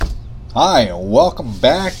Hi, and welcome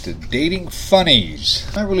back to Dating Funnies.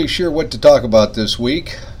 Not really sure what to talk about this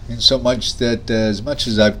week, in so much that as much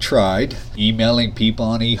as I've tried, emailing people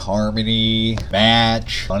on eHarmony,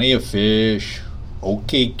 Match, Plenty of Fish,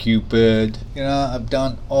 OkCupid, I've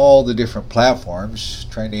done all the different platforms,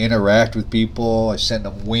 trying to interact with people. I send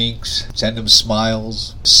them winks, send them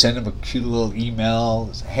smiles, send them a cute little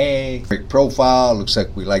email. Hey, great profile, looks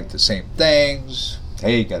like we like the same things.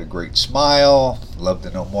 Hey, got a great smile. Love to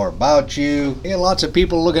know more about you. Lots of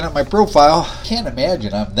people looking at my profile. Can't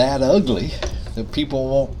imagine I'm that ugly that people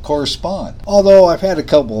won't correspond. Although I've had a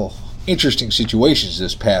couple interesting situations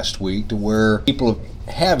this past week to where people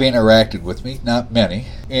have interacted with me, not many,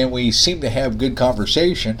 and we seem to have good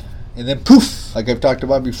conversation, and then poof, like I've talked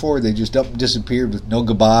about before, they just up and disappeared with no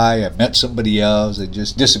goodbye. I met somebody else, they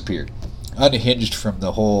just disappeared, unhinged from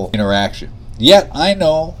the whole interaction. Yet I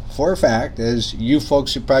know for a fact, as you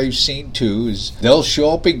folks have probably seen too, is they'll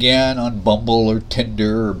show up again on Bumble or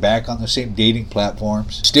Tinder or back on the same dating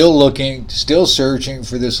platforms, still looking, still searching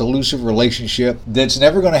for this elusive relationship that's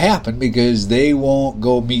never going to happen because they won't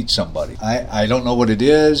go meet somebody. I don't know what it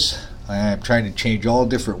is. I am trying to change all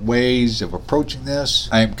different ways of approaching this.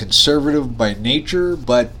 I am conservative by nature,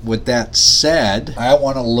 but with that said, I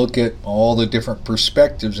want to look at all the different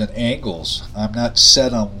perspectives and angles. I'm not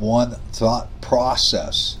set on one thought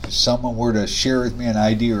process. If someone were to share with me an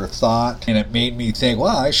idea or a thought and it made me think,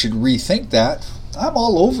 well, I should rethink that, I'm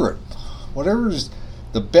all over it. Whatever's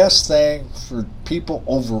the best thing for people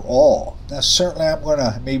overall. Now, certainly I'm going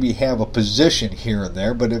to maybe have a position here and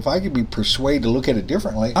there, but if I can be persuaded to look at it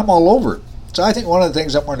differently, I'm all over it. So I think one of the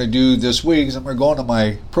things I'm going to do this week is I'm going to go into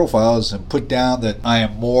my profiles and put down that I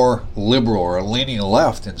am more liberal or leaning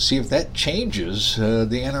left and see if that changes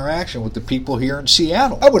the interaction with the people here in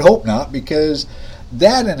Seattle. I would hope not, because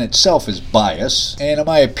that in itself is bias, and in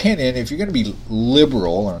my opinion, if you're going to be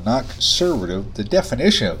liberal or not conservative, the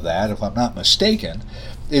definition of that, if I'm not mistaken,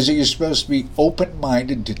 is that you're supposed to be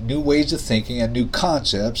open-minded to new ways of thinking and new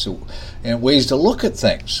concepts and ways to look at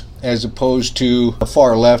things, as opposed to the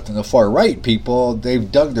far left and the far right people. They've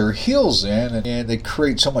dug their heels in and they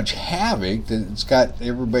create so much havoc that it's got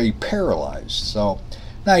everybody paralyzed. So,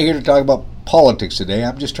 not here to talk about politics today.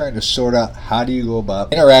 I'm just trying to sort out how do you go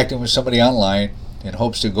about interacting with somebody online in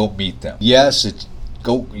hopes to go meet them. Yes, you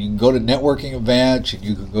can go to networking events and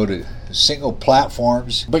you can go to single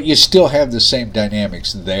platforms, but you still have the same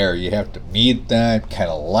dynamics there. You have to meet them,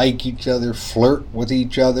 kind of like each other, flirt with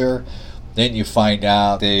each other. Then you find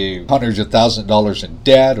out they hundreds of thousands of dollars in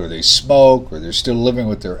debt, or they smoke, or they're still living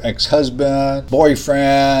with their ex-husband,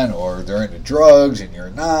 boyfriend, or they're into drugs and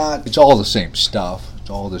you're not. It's all the same stuff.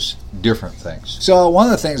 All this different things. So one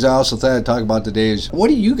of the things I also thought I'd talk about today is, what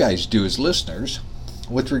do you guys do as listeners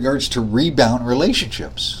with regards to rebound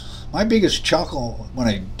relationships? My biggest chuckle when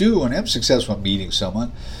I do and am successful in meeting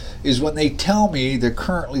someone is when they tell me they're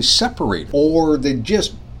currently separated, or they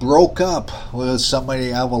just broke up with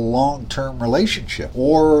somebody out of a long-term relationship,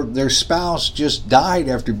 or their spouse just died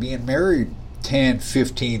after being married 10,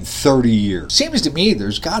 15, 30 years. Seems to me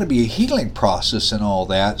there's got to be a healing process in all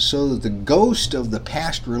that so that the ghost of the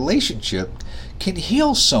past relationship can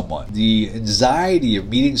heal someone. The anxiety of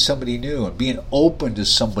meeting somebody new and being open to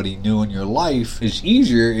somebody new in your life is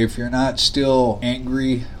easier if you're not still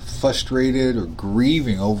angry, frustrated, or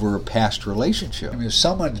grieving over a past relationship. I mean, if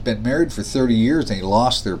someone's been married for 30 years and they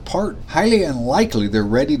lost their partner, highly unlikely they're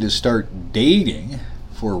ready to start dating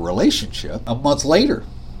for a relationship a month later,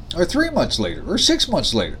 or 3 months later, or 6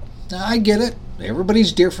 months later. Now, I get it.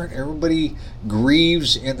 Everybody's different. Everybody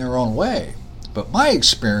grieves in their own way. But my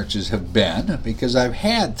experiences have been, because I've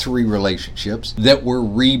had 3 relationships that were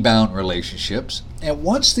rebound relationships, and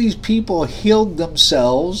once these people healed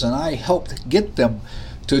themselves and I helped get them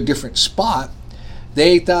to a different spot,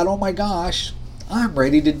 they thought, oh my gosh, I'm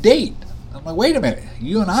ready to date. I'm like, wait a minute,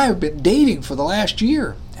 you and I have been dating for the last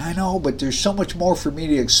year. I know, but there's so much more for me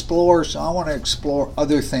to explore, so I want to explore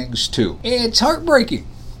other things too. It's heartbreaking,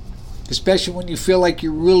 especially when you feel like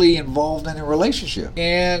you're really involved in a relationship.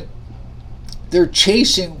 And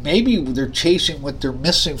maybe they're chasing what they're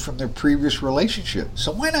missing from their previous relationship.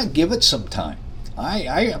 So why not give it some time?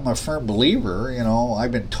 I am a firm believer,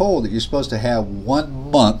 I've been told that you're supposed to have 1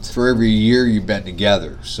 month for every year you've been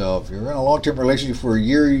together. So if you're in a long-term relationship for a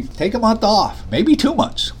year, you take a month off, maybe 2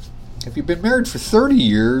 months. If you've been married for 30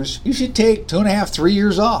 years, you should take 2.5, 3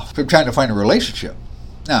 years off if you're trying to find a relationship.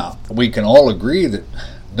 Now, we can all agree that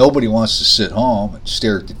nobody wants to sit home and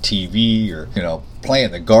stare at the TV or, play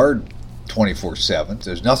in the garden 24/7.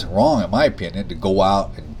 There's nothing wrong, in my opinion, to go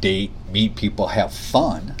out and date, meet people, have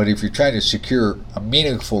fun. But if you're trying to secure a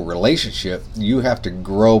meaningful relationship, you have to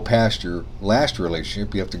grow past your last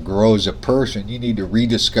relationship. You have to grow as a person. You need to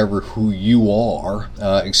rediscover who you are,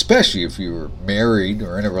 especially if you were married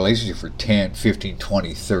or in a relationship for 10, 15,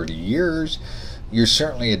 20, 30 years. You're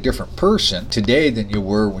certainly a different person today than you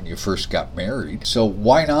were when you first got married. So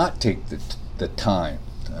why not take the time?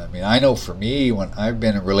 I mean, I know for me, when I've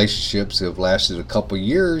been in relationships that have lasted a couple of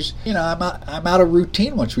years, I'm out of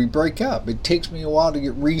routine once we break up. It takes me a while to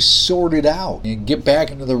get resorted out and get back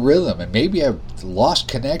into the rhythm. And maybe I've lost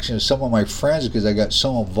connection with some of my friends because I got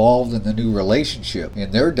so involved in the new relationship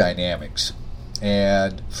and their dynamics,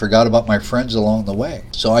 and forgot about my friends along the way.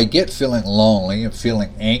 So I get feeling lonely and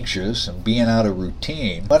feeling anxious and being out of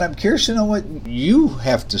routine. But I'm curious to know what you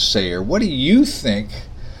have to say, or what do you think?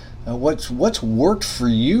 What's worked for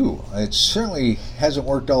you? It certainly hasn't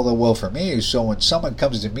worked all that well for me. So when someone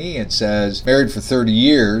comes to me and says, married for 30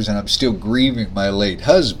 years and I'm still grieving my late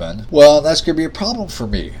husband, well, that's going to be a problem for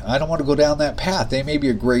me. I don't want to go down that path. They may be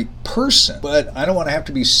a great person, but I don't want to have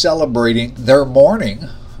to be celebrating their mourning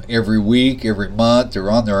every week, every month,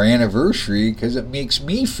 or on their anniversary, because it makes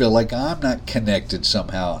me feel like I'm not connected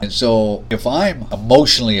somehow. And so if I'm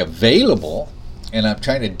emotionally available and I'm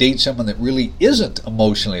trying to date someone that really isn't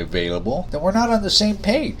emotionally available, then we're not on the same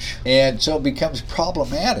page. And so it becomes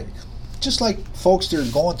problematic. Just like folks that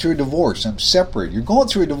are going through a divorce. I'm separated. You're going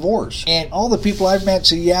through a divorce. And all the people I've met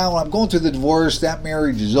say, yeah, when I'm going through the divorce, that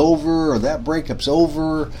marriage is over or that breakup's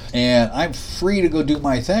over and I'm free to go do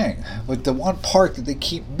my thing. But the one part that they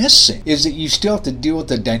keep missing is that you still have to deal with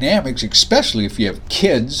the dynamics, especially if you have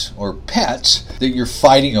kids or pets that you're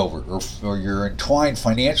fighting over, or you're entwined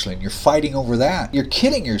financially and you're fighting over that. You're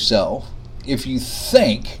kidding yourself if you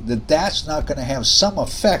think that that's not going to have some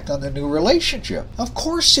effect on the new relationship. Of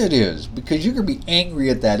course it is, because you're going to be angry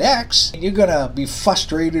at that ex, and you're going to be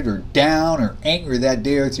frustrated or down or angry that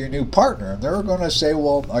day with your new partner, and they're going to say,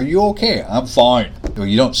 well, are you okay? I'm fine. Well,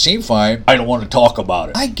 you don't seem fine. I don't want to talk about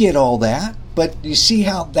it. I get all that, but you see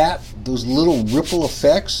how those little ripple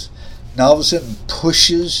effects now all of a sudden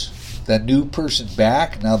pushes that new person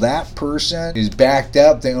back. Now that person is backed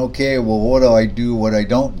up thinking, okay, well, what do I do, what I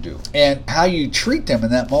don't do? And how you treat them in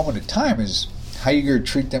that moment of time is how you're going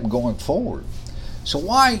to treat them going forward. So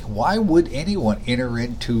why would anyone enter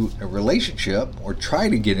into a relationship or try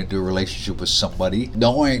to get into a relationship with somebody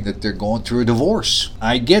knowing that they're going through a divorce?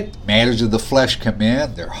 I get matters of the flesh come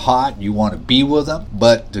in, they're hot, you want to be with them,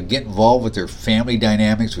 but to get involved with their family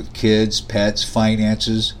dynamics with kids, pets,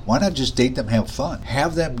 finances, why not just date them, have fun?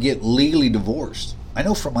 Have them get legally divorced. I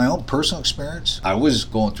know from my own personal experience, I was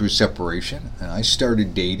going through separation and I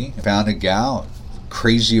started dating, found a gal,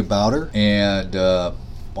 crazy about her, and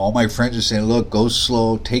all my friends are saying, look, go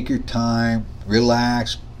slow, take your time,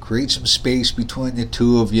 relax, create some space between the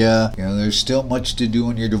two of you. There's still much to do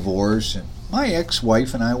in your divorce. And my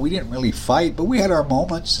ex-wife and I, we didn't really fight, but we had our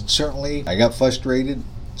moments. And certainly I got frustrated,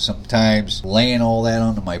 sometimes laying all that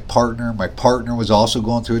onto my partner. My partner was also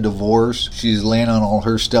going through a divorce. She's laying on all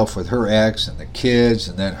her stuff with her ex and the kids,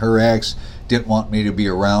 and then her ex didn't want me to be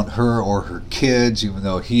around her or her kids, even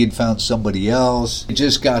though he had found somebody else. It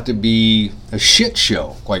just got to be a shit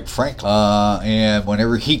show, quite frankly. And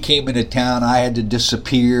whenever he came into town, I had to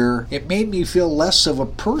disappear. It made me feel less of a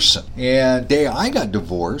person. And the day I got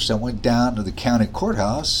divorced, I went down to the county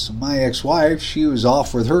courthouse. My ex-wife, she was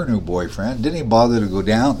off with her new boyfriend. Didn't even bother to go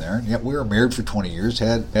down there. And yet we were married for 20 years,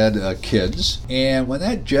 had kids. And when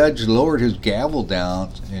that judge lowered his gavel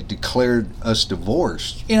down and declared us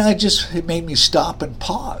divorced, it made me stop and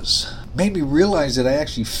pause. Made me realize that I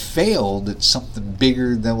actually failed at something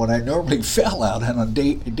bigger than what I normally fail at on a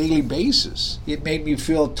daily basis. It made me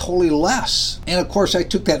feel totally less. And of course, I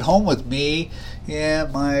took that home with me,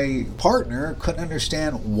 and my partner couldn't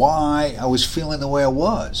understand why I was feeling the way I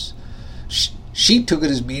was. She took it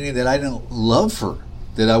as meaning that I didn't love her,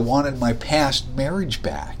 that I wanted my past marriage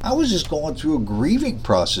back. I was just going through a grieving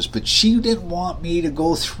process, but she didn't want me to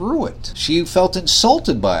go through it. She felt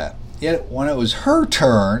insulted by it. Yet when it was her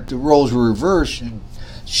turn, the roles were reversed, and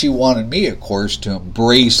she wanted me, of course, to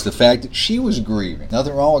embrace the fact that she was grieving.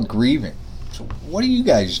 Nothing wrong with grieving. So what do you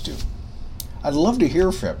guys do? I'd love to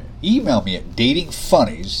hear from you. Email me at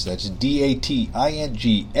datingfunnies, that's DATINGFUNNIES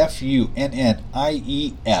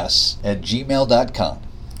 @gmail.com.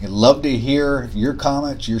 I'd love to hear your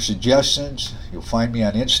comments, your suggestions. You'll find me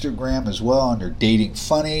on Instagram as well under Dating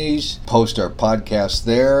Funnies. Post our podcast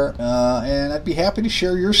there, and I'd be happy to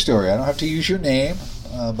share your story. I don't have to use your name,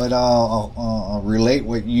 but I'll relate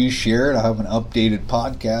what you shared. I'll have an updated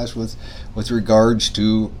podcast with regards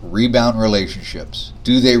to rebound relationships.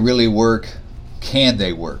 Do they really work? Can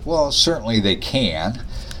they work? Well, certainly they can.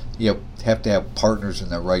 you have to have partners in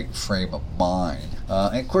the right frame of mind.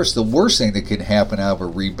 And of course, the worst thing that can happen out of a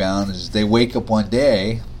rebound is they wake up one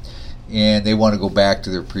day and they want to go back to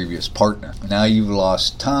their previous partner. Now you've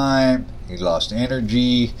lost time, you lost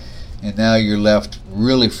energy, and now you're left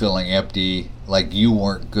really feeling empty, like you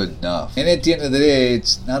weren't good enough. And at the end of the day,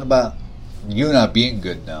 it's not about you not being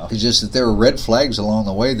good enough. It's just that there are red flags along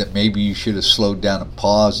the way that maybe you should have slowed down and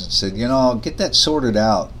paused and said, get that sorted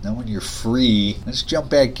out. Then when you're free, let's jump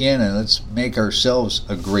back in and let's make ourselves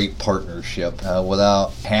a great partnership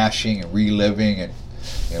without hashing and reliving and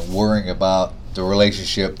worrying about the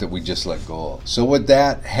relationship that we just let go of. So with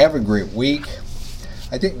that, have a great week.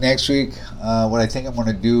 I think next week, what I think I'm going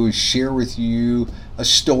to do is share with you a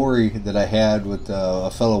story that I had with a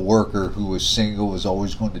fellow worker who was single, was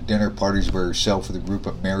always going to dinner parties by herself with a group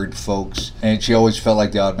of married folks, and she always felt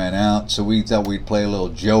like the odd man out. So we thought we'd play a little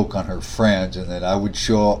joke on her friends, and that I would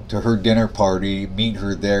show up to her dinner party, meet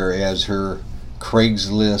her there as her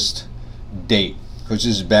Craigslist date. Because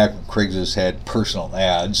this is back when Craigslist had personal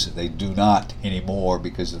ads. They do not anymore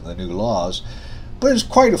because of the new laws. But it's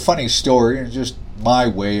quite a funny story, and just my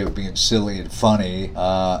way of being silly and funny.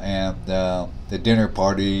 The dinner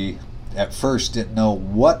party at first didn't know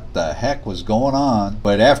what the heck was going on,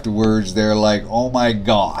 but afterwards they're like, oh my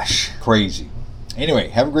gosh, crazy. Anyway,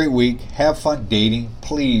 have a great week. Have fun dating.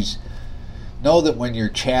 Please know that when you're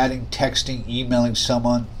chatting, texting, emailing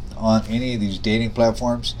someone on any of these dating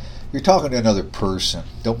platforms, you're talking to another person.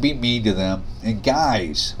 Don't be mean to them. And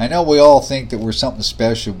guys, I know we all think that we're something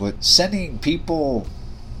special, but sending people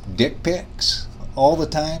dick pics all the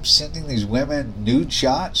time, sending these women nude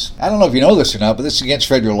shots, I don't know if you know this or not, but this is against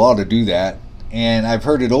federal law to do that. And I've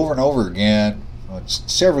heard it over and over again on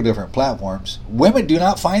several different platforms. Women do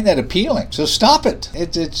not find that appealing. So stop it.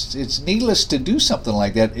 It's needless to do something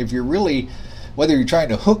like that. If you're really, whether you're trying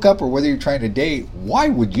to hook up or whether you're trying to date, why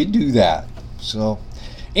would you do that? So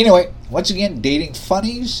anyway, once again,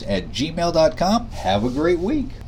 datingfunnies@gmail.com. Have a great week.